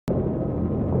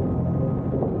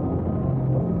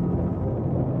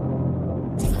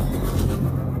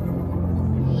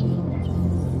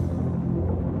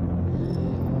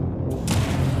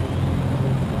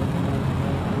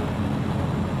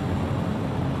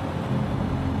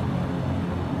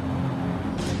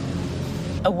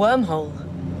A wormhole?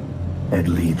 It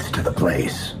leads to the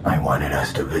place I wanted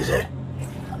us to visit.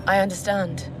 I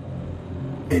understand.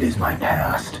 It is my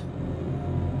past.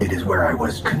 It is where I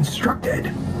was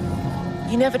constructed.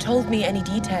 You never told me any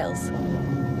details.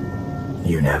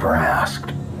 You never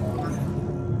asked.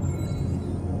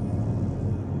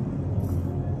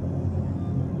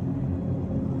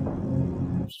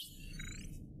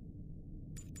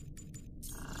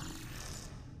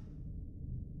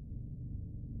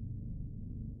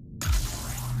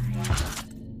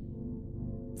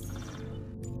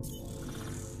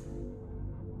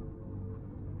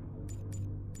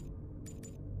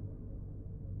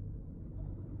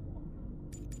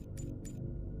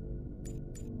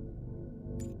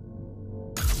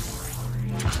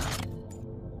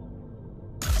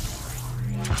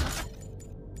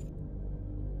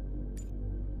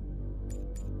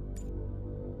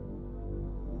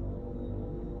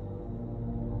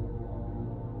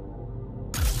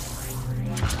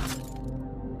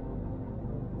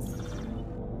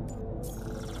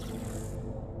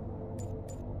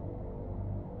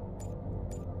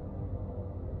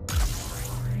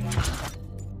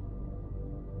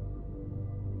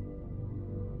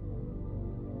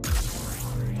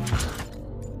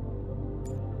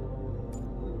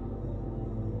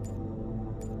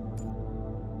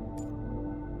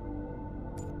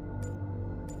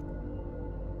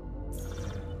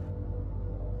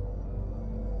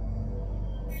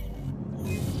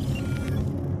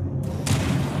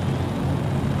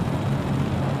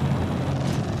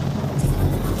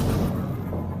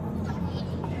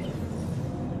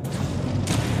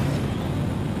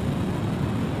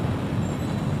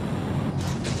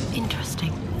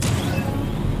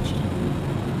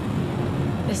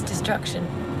 Destruction.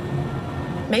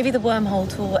 Maybe the wormhole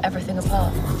tore everything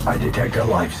apart. I detect a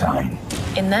life sign.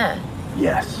 In there?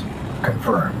 Yes.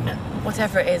 Confirmed.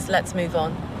 Whatever it is, let's move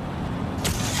on.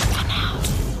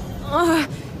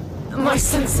 My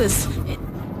senses.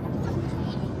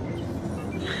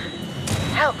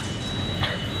 Help!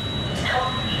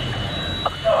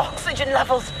 Oxygen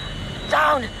levels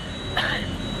down.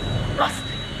 Must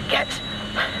get...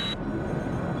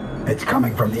 It's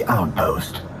coming from the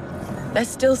outpost. There's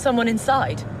still someone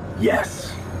inside?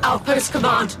 Yes. Outpost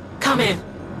command, come in.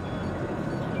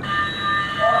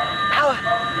 Power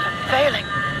failing.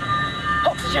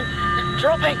 Oxygen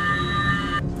dropping.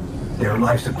 Their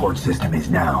life support system is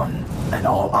down, and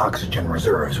all oxygen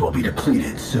reserves will be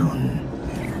depleted soon.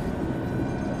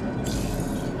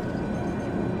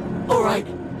 All right,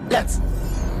 let's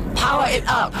power it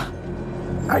up.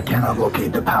 I cannot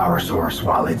locate the power source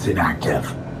while it's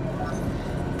inactive.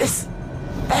 This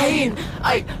pain,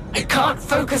 I can't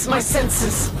focus my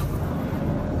senses.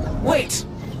 Wait,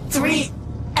 3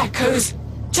 echoes,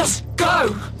 just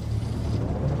go!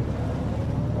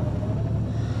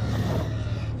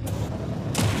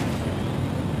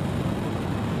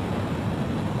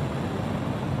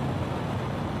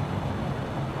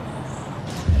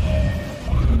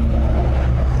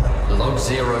 Log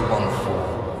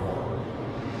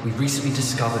 014. We recently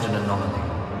discovered an anomaly,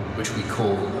 which we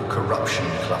call a corruption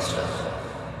cluster.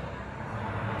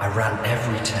 I ran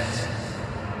every test,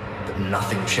 but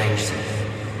nothing changed it.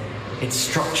 Its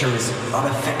structure is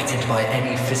unaffected by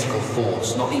any physical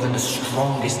force, not even the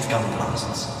strongest gun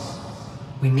blasts.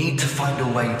 We need to find a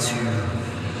way to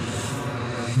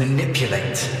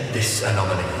manipulate this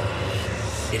anomaly.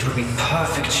 It would be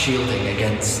perfect shielding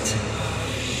against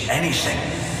anything.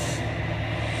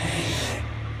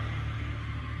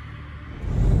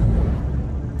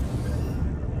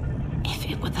 If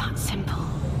it were that simple,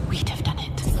 we'd have done it.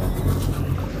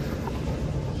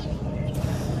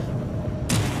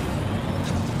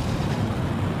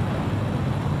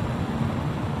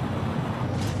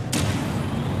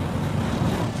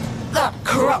 That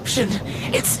corruption,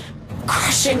 it's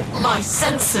crushing my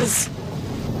senses.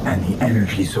 And the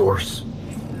energy source?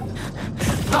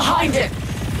 Behind it!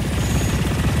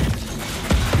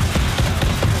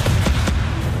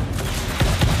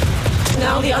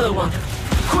 Now the other one.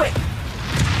 Quick!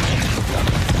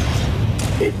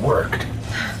 It worked.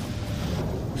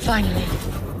 Finally.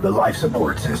 The life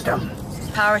support system.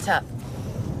 Power it up.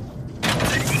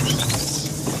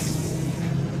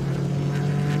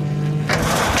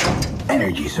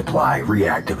 Energy supply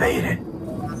reactivated.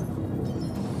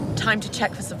 Time to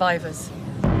check for survivors.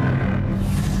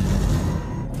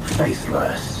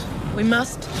 Faceless. We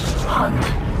must... Hunt.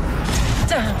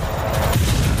 Damn!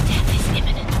 Death is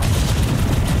imminent.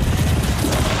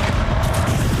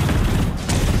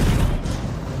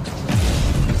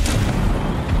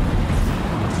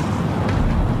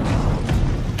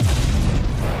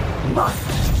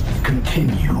 Must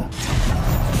continue.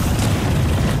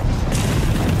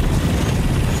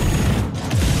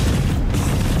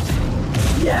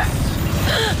 Yes.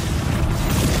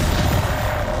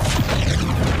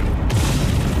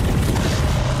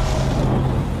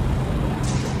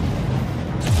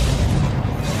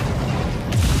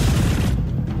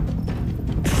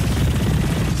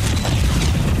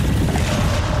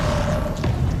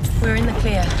 We're in the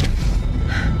clear.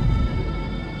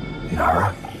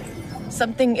 Nara?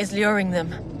 Something is luring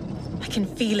them. I can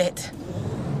feel it.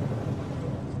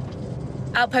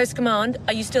 Outpost Command,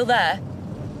 are you still there?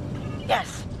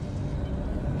 Yes.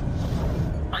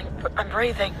 I'm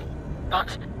breathing,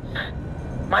 but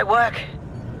my work.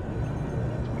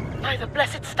 By the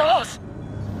blessed stars,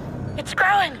 it's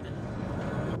growing.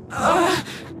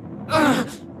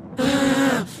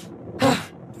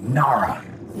 Nara.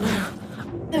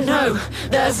 No,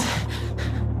 there's...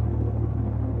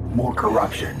 More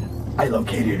corruption. I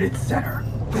located its center.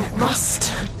 We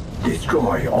must...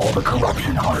 Destroy all the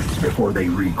corruption hearts before they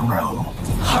regrow.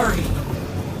 Hurry.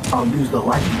 I'll use the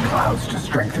lightning clouds to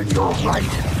strengthen your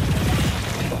Rite.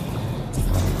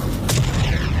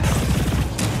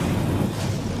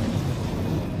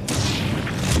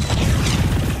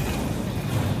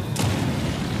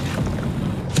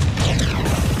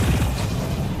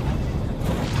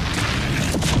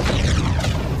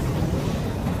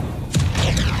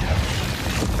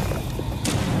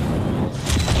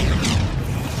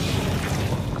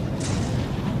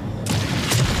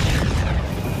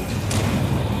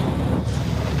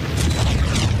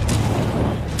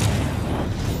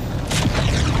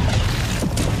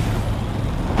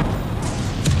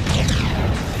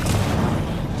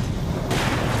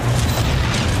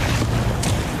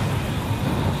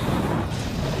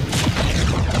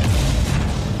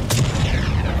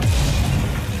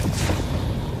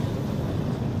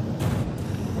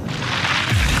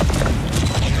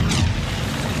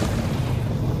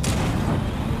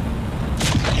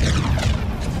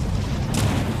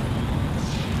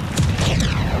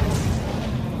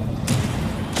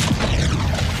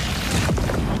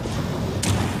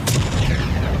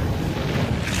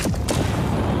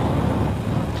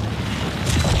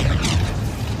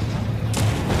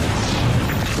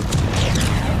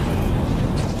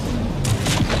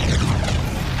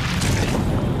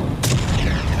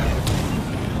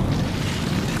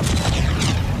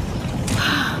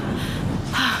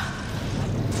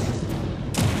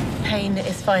 Pain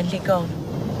is finally gone.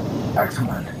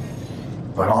 Excellent.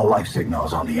 But all life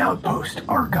signals on the outpost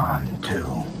are gone, too.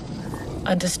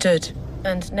 Understood.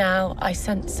 And now I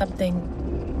sense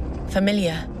something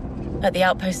familiar at the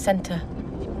outpost center.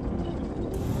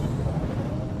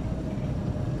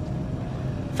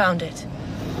 Found it.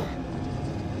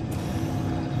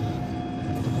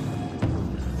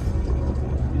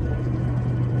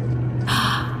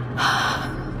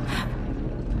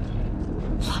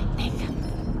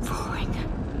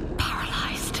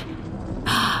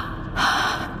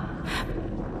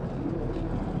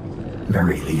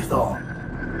 Very lethal.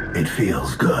 It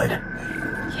feels good.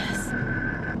 Yes.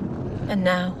 And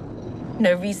now,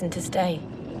 no reason to stay.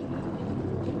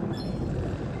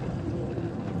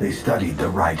 They studied the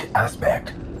right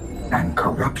aspect and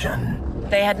corruption.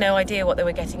 They had no idea what they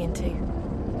were getting into.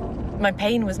 My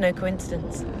pain was no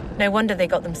coincidence. No wonder they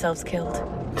got themselves killed.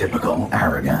 Typical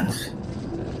arrogance.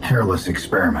 Careless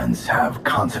experiments have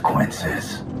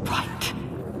consequences. Right.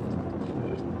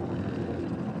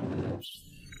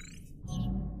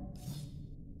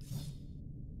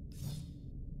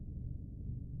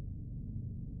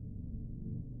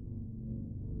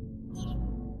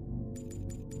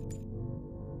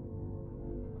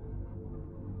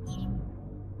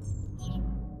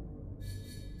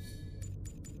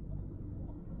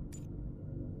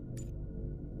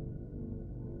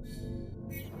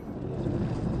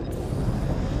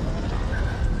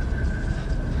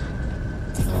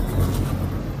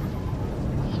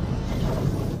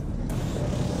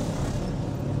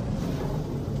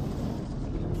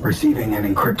 Receiving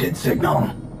an encrypted signal.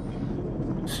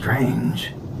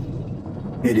 Strange.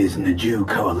 It is Neju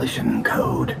Coalition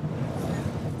code.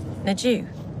 Neju?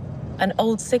 An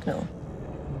old signal?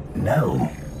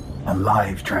 No. A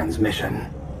live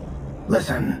transmission.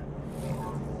 Listen.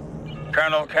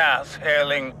 Col.Cass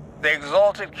hailing the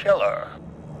Exalted Killer.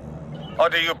 Or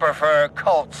do you prefer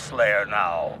Cult Slayer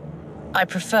now? I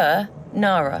prefer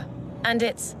Nara. And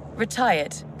it's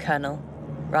retired, Colonel.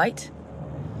 Right?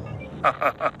 As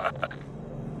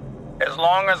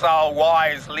long as our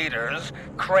wise leaders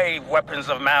crave weapons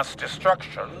of mass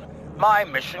destruction, my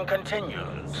mission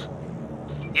continues.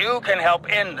 You can help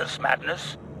end this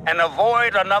madness and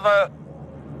avoid another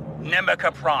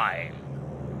Nemica Prime.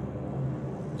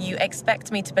 You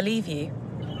expect me to believe you?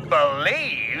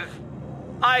 Believe?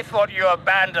 I thought you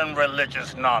abandoned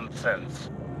religious nonsense.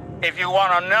 If you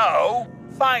want to know,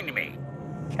 find me.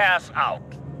 Cass out.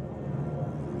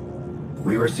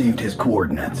 We received his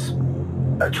coordinates.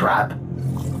 A trap?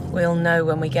 We'll know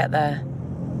when we get there.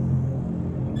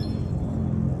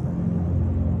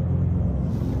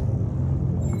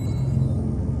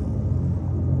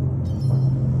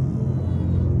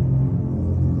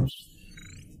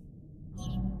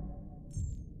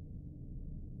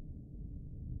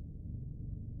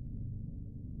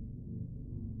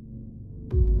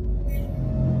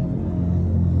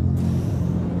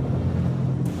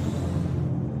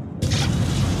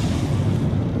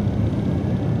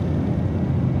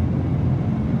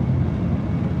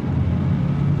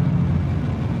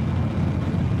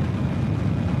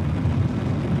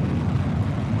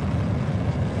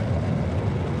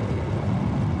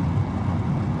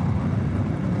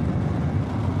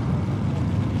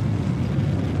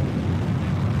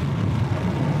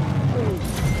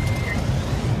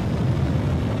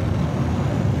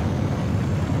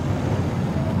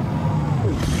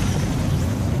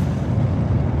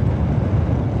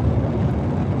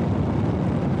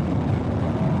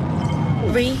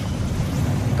 Ree,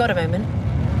 got a moment?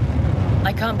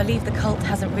 I can't believe the cult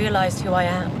hasn't realized who I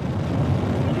am.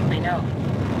 I know,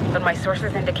 but my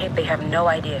sources indicate they have no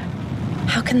idea.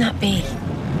 How can that be?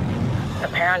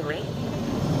 Apparently.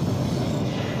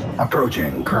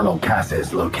 Approaching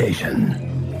Col.Cass's location.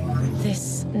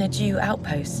 This Neju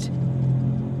outpost.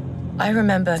 I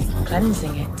remember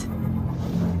cleansing it.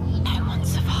 No one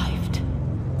survived.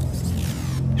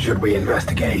 Should we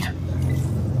investigate?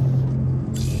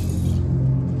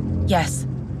 Yes,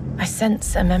 I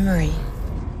sense a memory,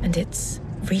 and it's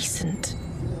recent.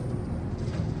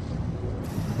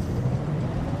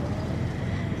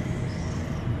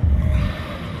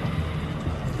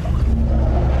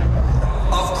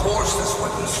 Of course this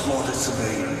weapon slaughtered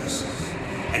civilians.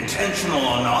 Intentional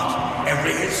or not,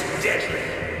 every hit's deadly.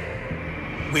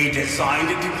 We designed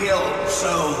it to kill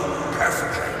so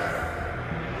perfectly.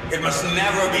 It must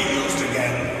never be used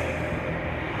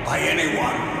again. By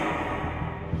anyone.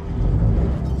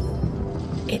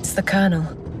 It's the Colonel.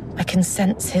 I can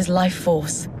sense his life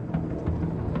force.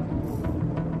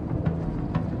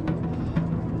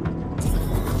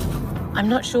 I'm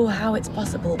not sure how it's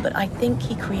possible, but I think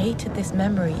he created this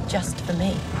memory just for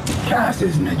me. Cass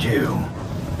is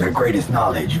Neju. Their greatest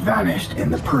knowledge vanished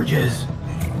in the purges.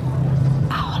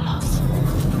 Our loss.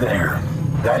 There.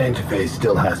 That interface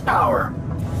still has power.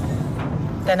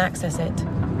 Then access it.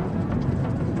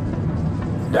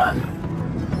 Done.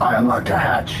 I unlocked a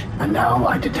hatch, and now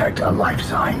I detect a life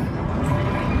sign.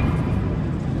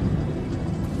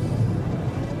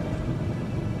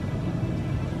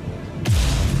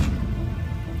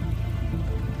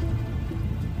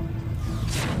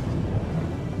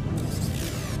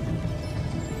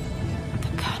 The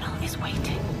Colonel is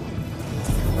waiting.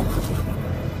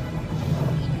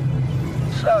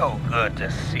 So good to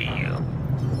see you,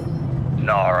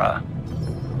 Nora.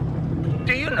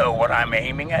 Do you know what I'm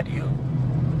aiming at you?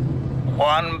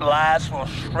 One blast will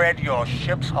shred your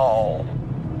ship's hull.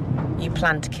 You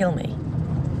plan to kill me?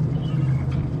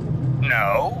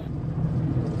 No.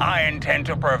 I intend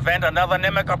to prevent another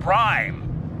Nimica Prime.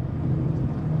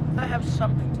 I have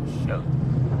something to show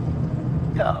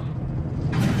you. Come.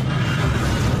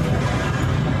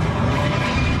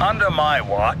 Under my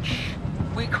watch,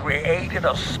 we created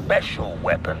a special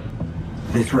weapon.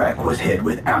 This wreck was hit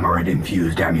with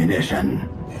Amarid-infused ammunition.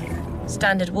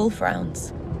 Standard wolf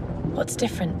rounds. What's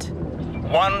different?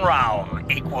 One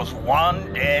round equals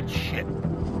one dead ship.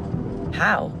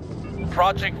 How?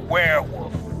 Project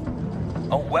Werewolf.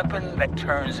 A weapon that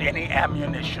turns any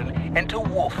ammunition into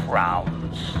wolf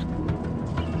rounds.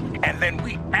 And then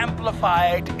we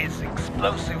amplified its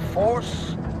explosive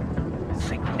force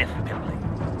significantly.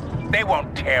 They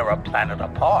won't tear a planet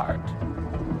apart,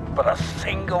 but a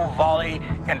single volley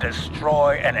can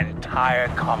destroy an entire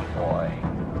convoy.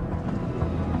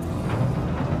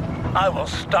 I will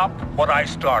stop what I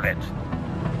started,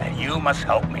 and you must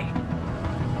help me.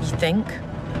 You think?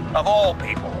 Of all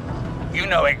people, you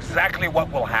know exactly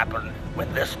what will happen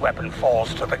when this weapon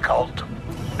falls to the cult.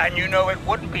 And you know it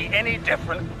wouldn't be any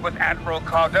different with Admiral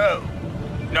Cardo.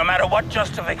 No matter what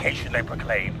justification they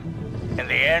proclaim, in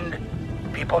the end,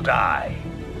 people die.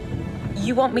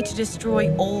 You want me to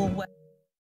destroy all wolf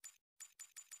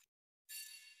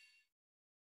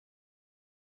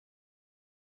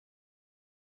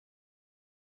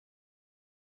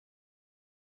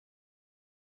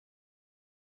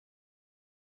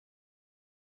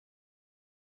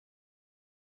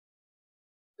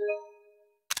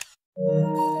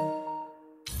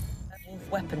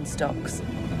weapon stocks?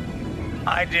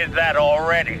 I did that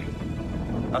already.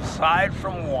 aside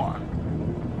from one.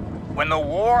 When the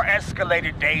war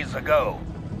escalated days ago,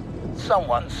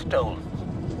 someone stole it.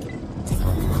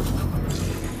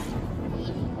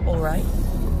 All right.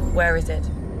 Where is it?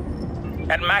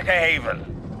 At Macahaven,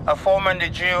 a former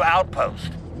Neju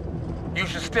outpost. You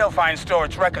should still find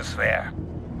storage records there.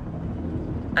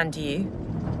 And you?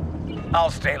 I'll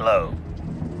stay low.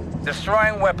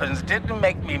 Destroying weapons didn't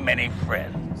make me many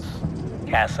friends.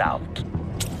 Cass out.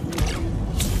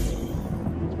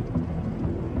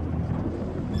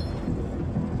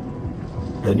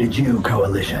 The Neju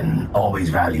Coalition always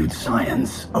valued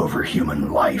science over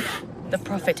human life. The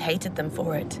Prophet hated them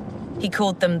for it. He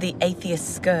called them the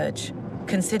Atheist Scourge.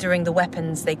 Considering the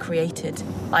weapons they created,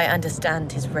 I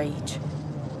understand his rage.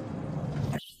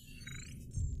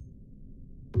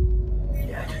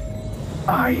 Yet,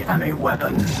 I am a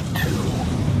weapon, too.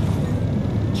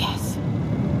 Yes.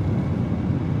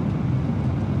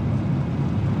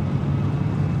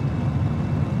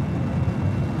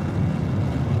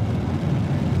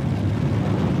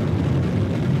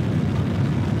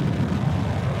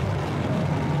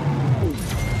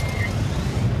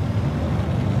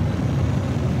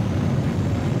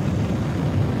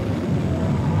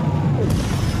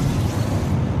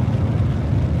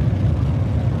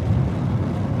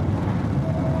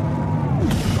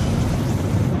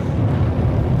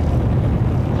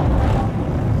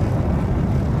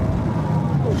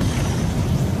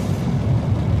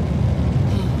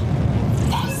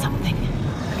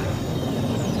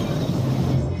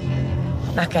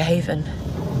 Macahaven.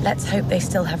 Let's hope they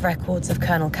still have records of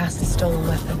Col.Cass's stolen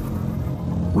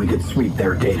weapon. We could sweep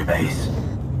their database.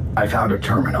 I found a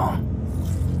terminal.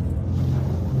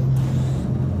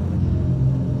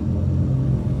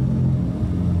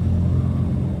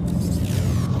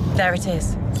 There it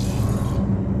is.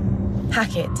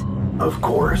 Hack it. Of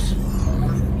course.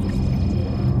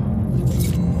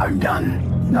 I'm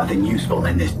done. Nothing useful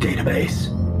in this database.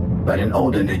 But an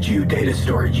old Neju data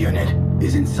storage unit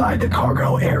is inside the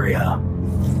cargo area.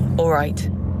 All right.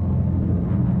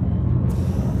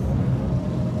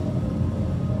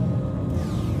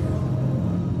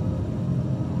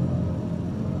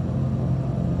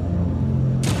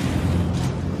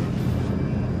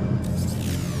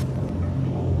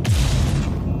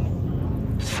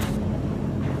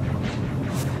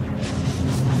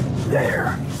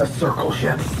 There, a circle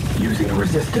ship, using a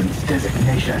resistance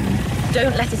designation.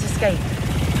 Don't let it escape.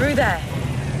 Through there.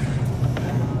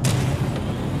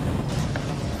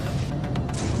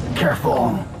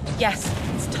 Careful. Yes,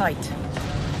 it's tight.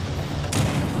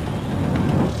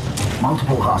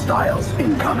 Multiple hostiles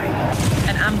incoming.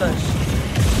 An ambush.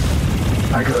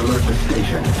 I could alert the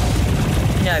station.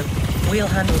 No, we'll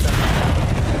handle them.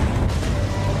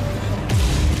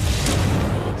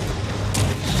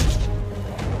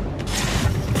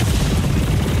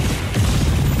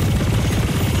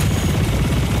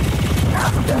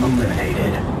 Half of them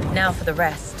eliminated. Now for the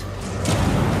rest.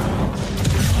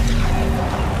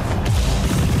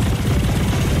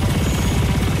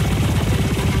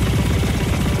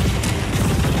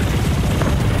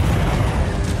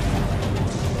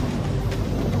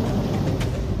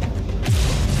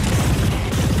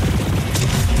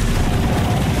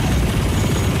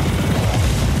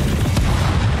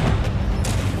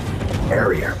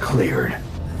 Area cleared.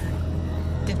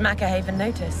 Did Macahaven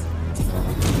notice?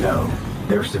 No,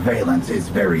 their surveillance is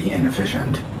very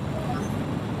inefficient.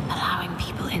 Allowing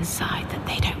people inside that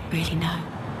they don't really know,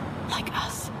 like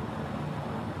us.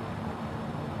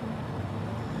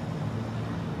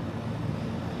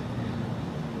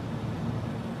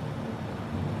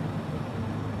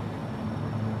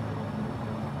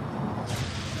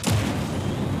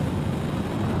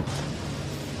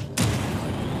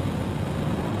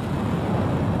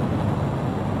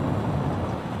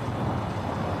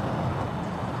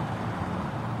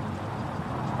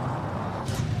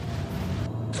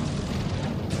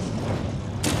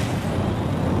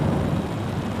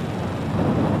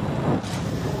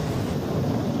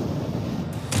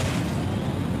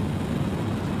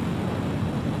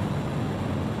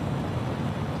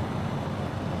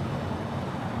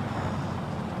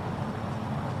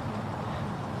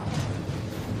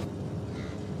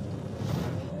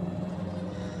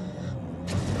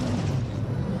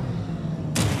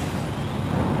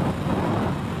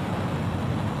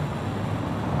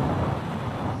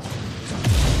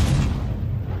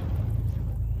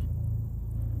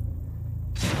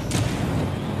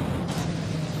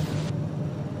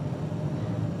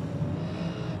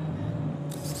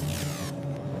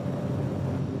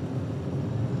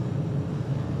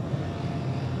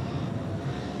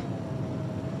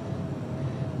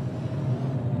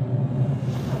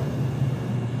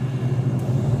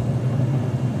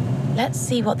 Let's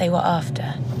see what they were after.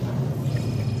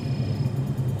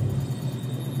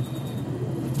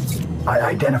 I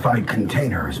identified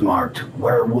containers marked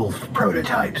werewolf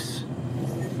prototypes.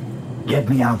 Get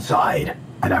me outside,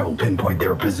 and I will pinpoint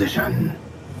their position.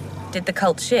 Did the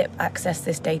cult ship access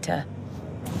this data?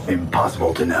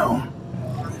 Impossible to know.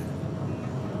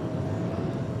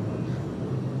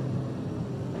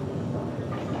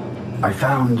 I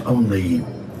found only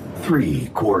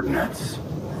 3 coordinates.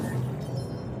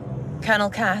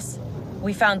 Col.Cass,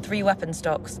 we found 3 weapon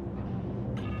stocks.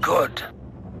 Good.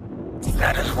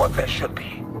 That is what there should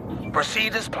be.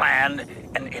 Proceed as planned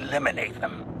and eliminate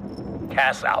them.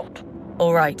 Cass out.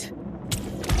 All right.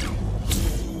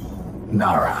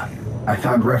 Nara, I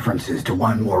found references to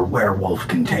 1 more werewolf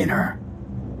container.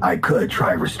 I could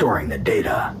try restoring the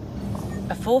data.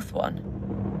 A 4th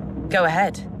one? Go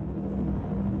ahead.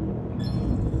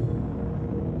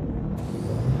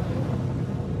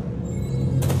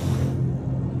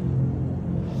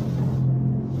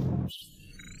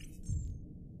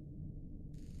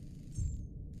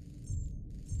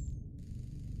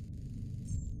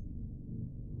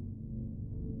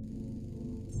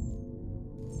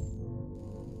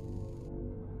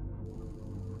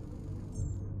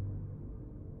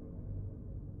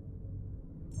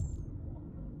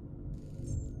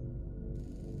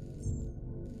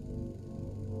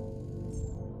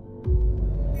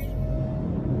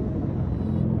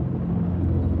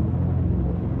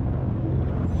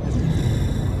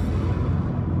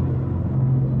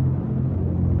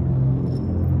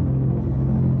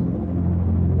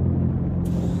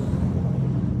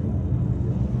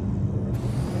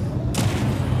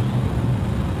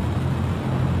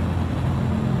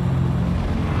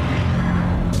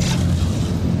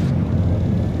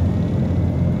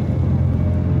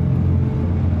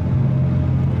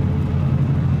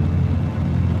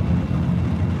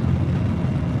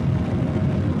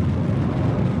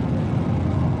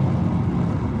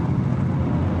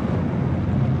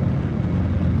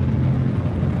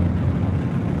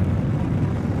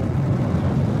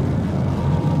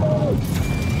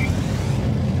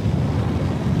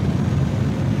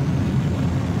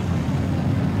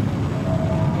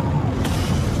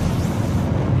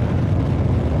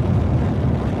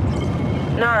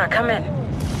 Nara, come in.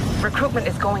 Recruitment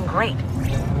is going great.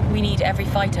 We need every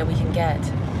fighter we can get.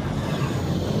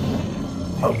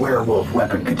 A werewolf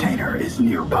weapon container is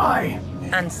nearby.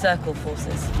 And circle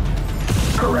forces.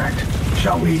 Correct.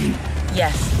 Shall we?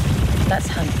 Yes. Let's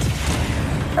hunt.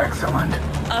 Excellent.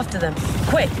 After them.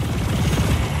 Quick!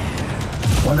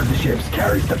 One of the ships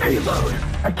carries the payload.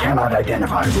 I cannot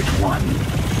identify which one.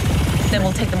 Then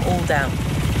we'll take them all down.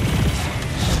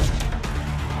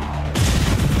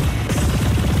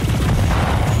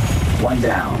 One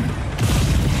down.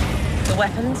 The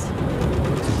weapons?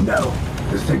 No,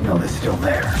 the signal is still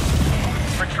there.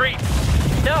 Retreat!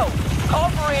 No! Call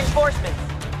for reinforcements!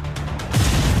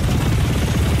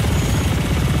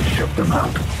 Shook them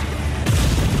up.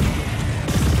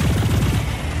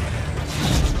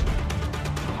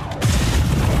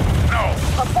 No!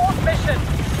 A 4th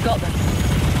mission! Got them.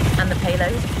 And the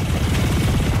payload?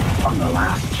 On the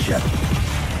last ship.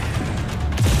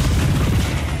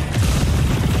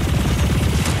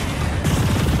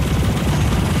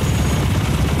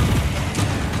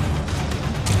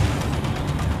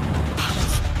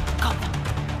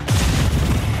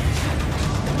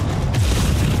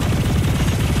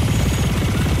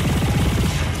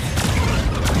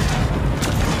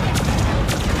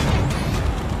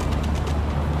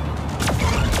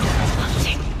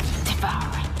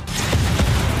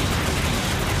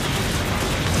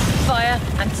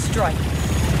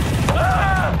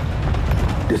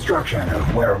 Destruction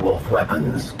of werewolf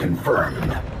weapons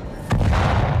confirmed.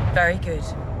 Very good.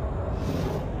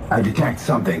 I detect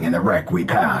something in the wreck we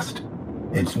passed.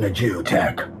 It's Neju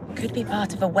tech. Could be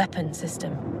part of a weapon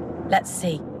system. Let's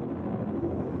see.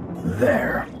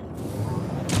 There.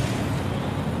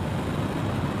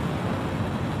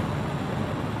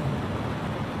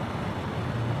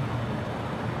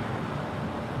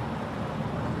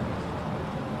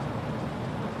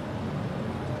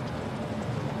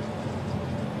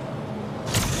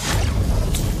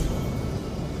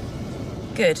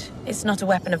 Good. It's not a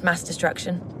weapon of mass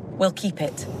destruction. We'll keep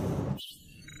it.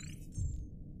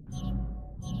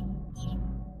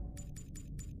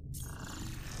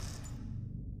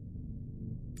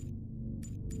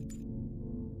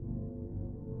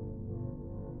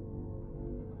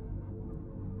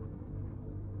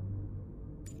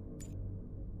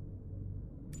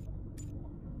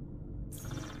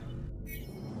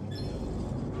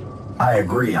 I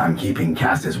agree on keeping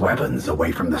Cass's weapons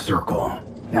away from the circle.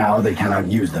 Now they cannot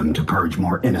use them to purge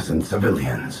more innocent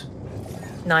civilians.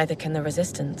 Neither can the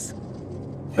Resistance.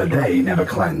 But they never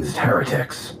cleansed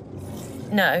heretics.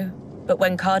 No, but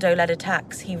when Cardo led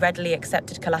attacks, he readily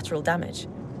accepted collateral damage.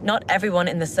 Not everyone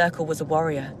in the Circle was a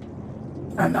warrior.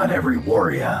 And not every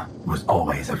warrior was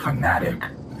always a fanatic.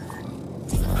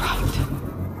 Right.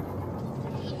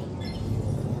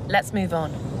 Let's move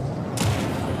on.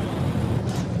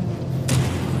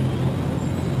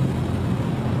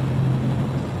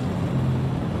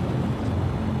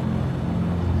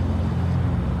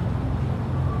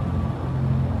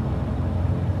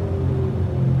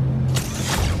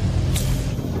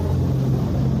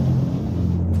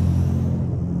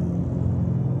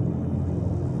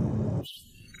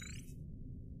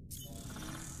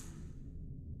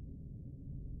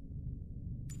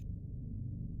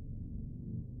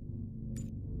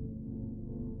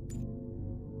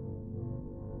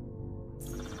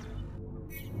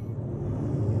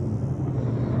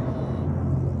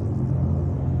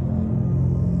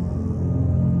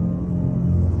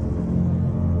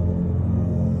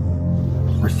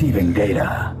 Receiving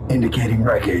data, indicating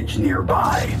wreckage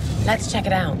nearby. Let's check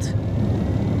it out.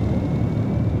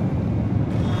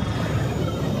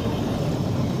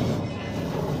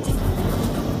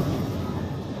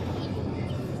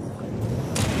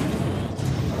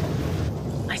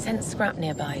 I sense scrap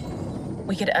nearby.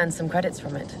 We could earn some credits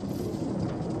from it.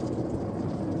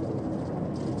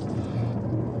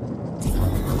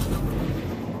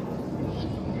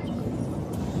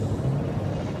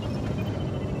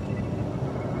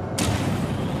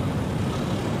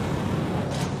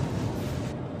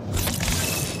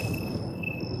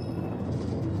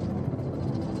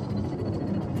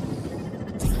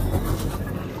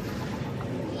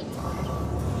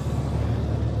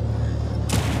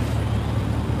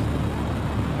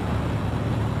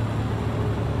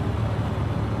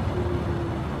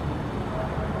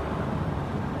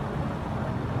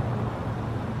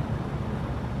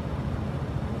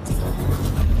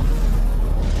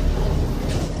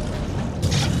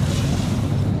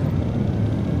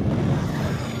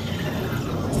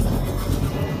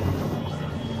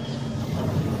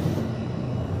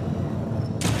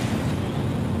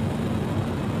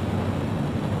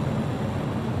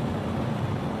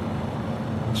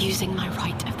 Using my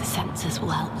Rite of the senses will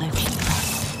help locate the rest.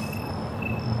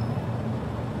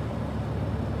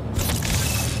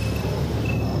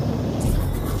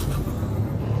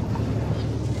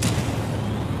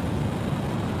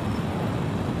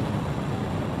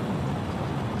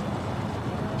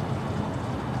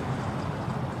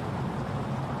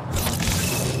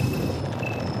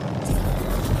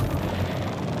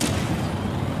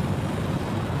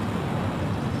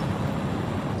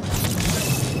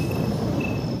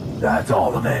 That's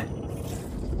all of it.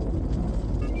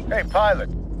 Hey, pilot.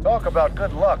 Talk about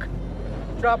good luck.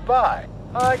 Drop by.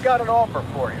 I got an offer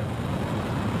for you.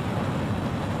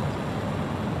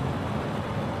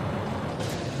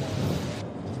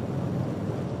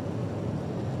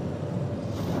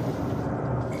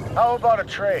 How about a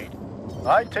trade?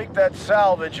 I'd take that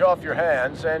salvage off your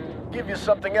hands and give you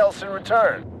something else in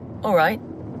return. All right,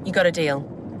 you got a deal.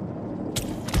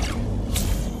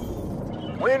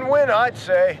 Win-win, I'd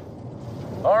say.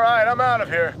 All right, I'm out of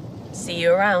here. See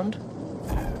you around.